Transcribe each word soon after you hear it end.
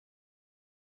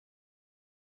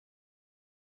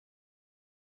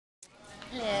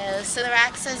Hello. So the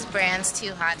rack says brands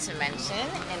too hot to mention,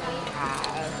 and we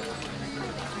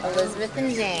have Elizabeth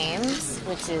and James,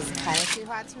 which is kind of too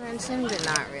hot to mention, but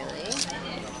not really.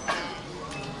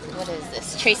 What is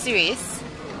this? Tracy Reese.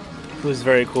 Who's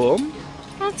very cool.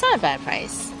 Well, it's not a bad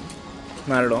price.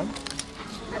 Not at all.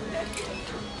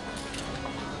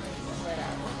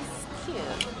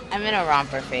 I'm in a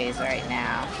romper phase right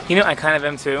now. You know, I kind of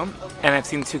am too, and I've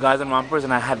seen two guys in rompers,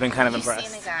 and I have been kind of impressed.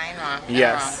 You've seen a guy in romper?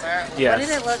 Yes. Yes. What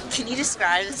did it look? Can you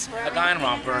describe this for me? A guy in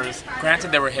rompers.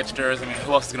 Granted, they were hipsters. I mean,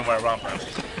 who else is gonna wear a romper?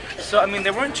 So, I mean,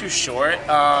 they weren't too short.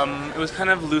 It was kind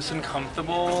of loose and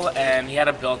comfortable, and he had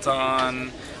a belt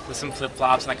on with some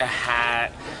flip-flops and like a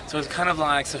hat. So it was kind of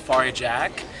like Safari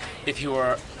Jack if you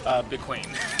were a big queen.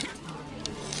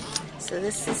 So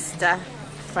this is stuff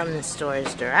from the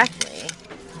stores directly,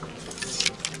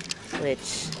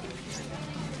 which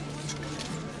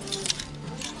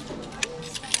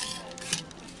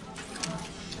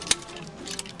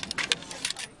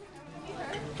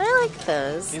I like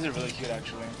those. These are really cute,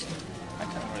 actually. I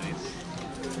kind of wear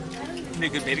these. Be a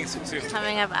good bathing suit too.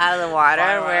 Coming up out of the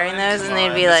water, wearing those, and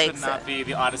they'd be this like. Would not be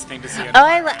the oddest thing to see. Oh,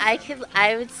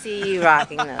 I would see you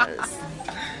rocking those.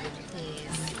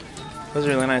 Those are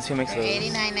really nice. Who makes those?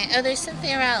 $89. Oh, there's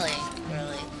Cynthia Rowley.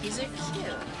 Really, these are cute.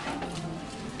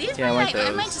 These yeah,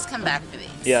 I might just come back for these.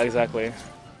 Yeah, exactly.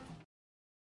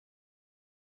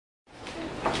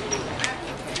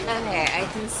 Okay, I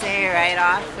can say right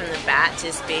off from the bat,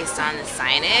 just based on the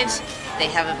signage, they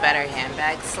have a better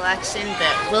handbag selection,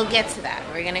 but we'll get to that.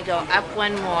 We're gonna go up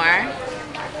one more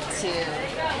to,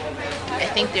 I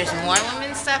think there's more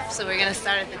women's stuff, so we're gonna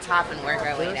start at the top and work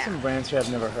our way There are down. some brands here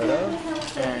I've never heard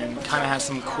of, and kind of has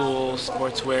some cool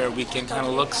sportswear weekend kind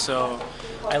of look, so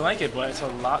I like it, but it's a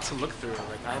lot to look through.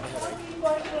 Like, I have a headache.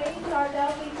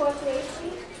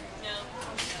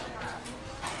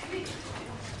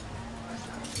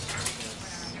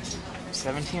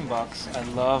 17 bucks. I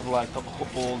love like the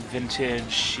old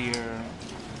vintage sheer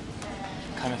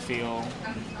kind of feel.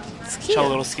 It's cute. Show a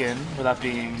little skin without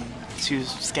being too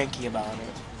skanky about it.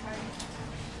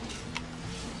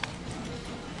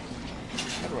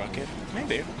 I'd rock it.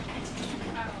 Maybe.